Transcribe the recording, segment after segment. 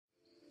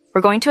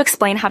we're going to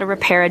explain how to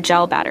repair a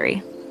gel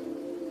battery.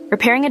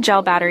 Repairing a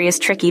gel battery is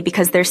tricky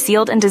because they're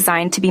sealed and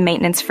designed to be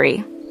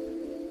maintenance-free.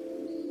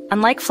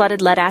 Unlike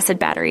flooded lead-acid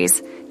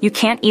batteries, you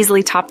can't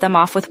easily top them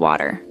off with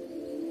water.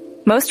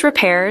 Most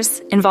repairs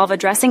involve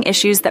addressing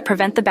issues that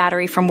prevent the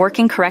battery from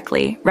working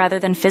correctly rather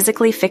than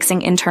physically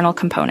fixing internal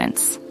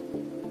components.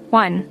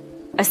 1.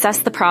 Assess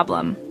the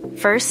problem.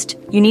 First,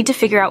 you need to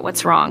figure out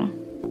what's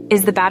wrong.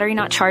 Is the battery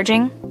not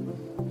charging?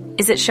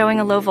 Is it showing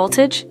a low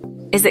voltage?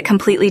 Is it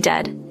completely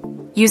dead?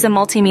 Use a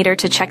multimeter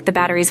to check the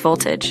battery's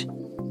voltage.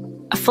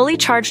 A fully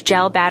charged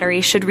gel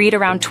battery should read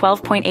around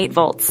 12.8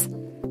 volts.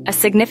 A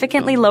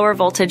significantly lower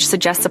voltage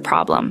suggests a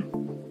problem.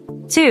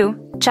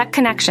 2. Check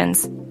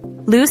connections.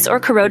 Loose or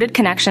corroded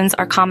connections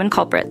are common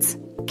culprits.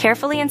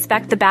 Carefully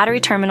inspect the battery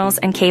terminals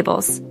and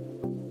cables.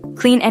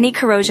 Clean any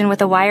corrosion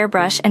with a wire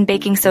brush and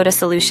baking soda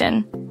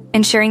solution,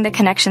 ensuring the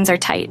connections are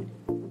tight.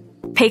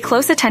 Pay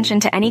close attention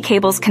to any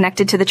cables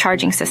connected to the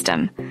charging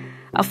system.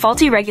 A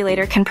faulty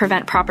regulator can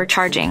prevent proper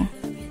charging.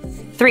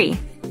 3.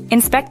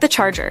 Inspect the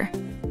charger.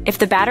 If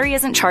the battery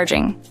isn't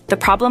charging, the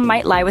problem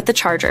might lie with the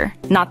charger,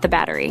 not the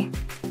battery.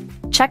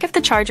 Check if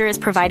the charger is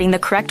providing the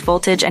correct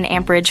voltage and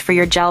amperage for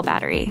your gel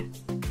battery.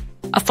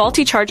 A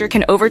faulty charger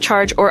can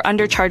overcharge or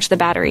undercharge the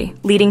battery,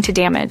 leading to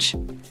damage.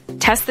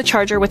 Test the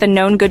charger with a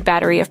known good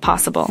battery if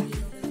possible.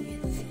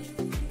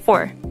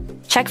 4.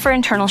 Check for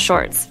internal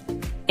shorts.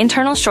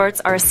 Internal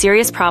shorts are a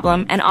serious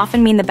problem and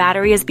often mean the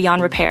battery is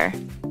beyond repair.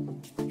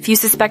 If you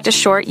suspect a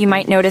short, you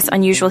might notice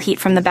unusual heat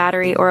from the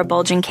battery or a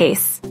bulging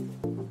case.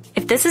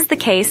 If this is the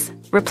case,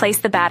 replace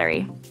the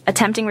battery.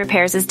 Attempting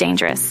repairs is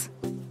dangerous.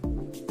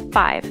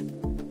 5.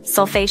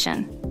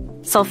 Sulfation.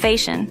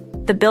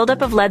 Sulfation, the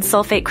buildup of lead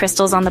sulfate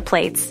crystals on the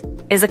plates,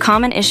 is a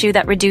common issue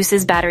that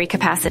reduces battery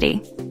capacity.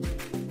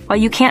 While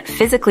you can't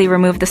physically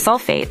remove the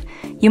sulfate,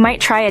 you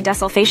might try a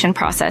desulfation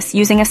process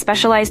using a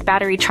specialized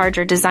battery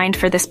charger designed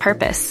for this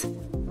purpose.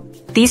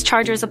 These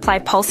chargers apply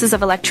pulses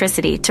of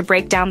electricity to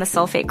break down the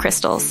sulfate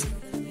crystals.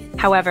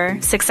 However,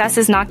 success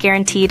is not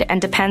guaranteed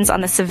and depends on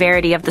the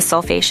severity of the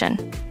sulfation.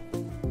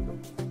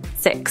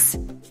 6.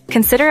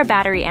 Consider a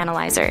battery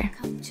analyzer.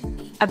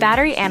 A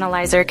battery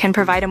analyzer can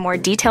provide a more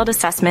detailed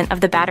assessment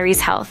of the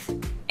battery's health,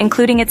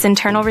 including its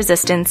internal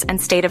resistance and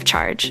state of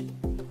charge.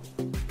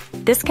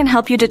 This can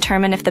help you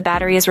determine if the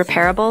battery is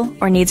repairable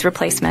or needs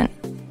replacement.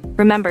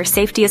 Remember,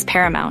 safety is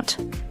paramount.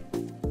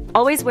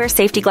 Always wear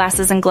safety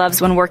glasses and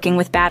gloves when working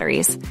with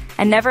batteries,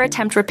 and never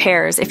attempt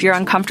repairs if you're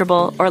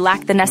uncomfortable or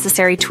lack the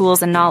necessary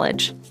tools and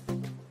knowledge.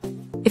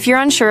 If you're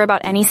unsure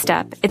about any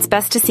step, it's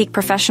best to seek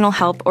professional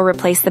help or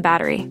replace the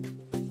battery.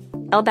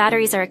 Gel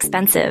batteries are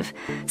expensive,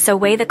 so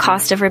weigh the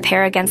cost of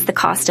repair against the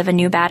cost of a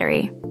new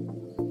battery.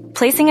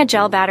 Placing a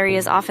gel battery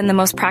is often the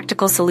most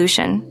practical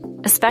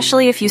solution,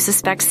 especially if you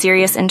suspect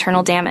serious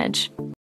internal damage.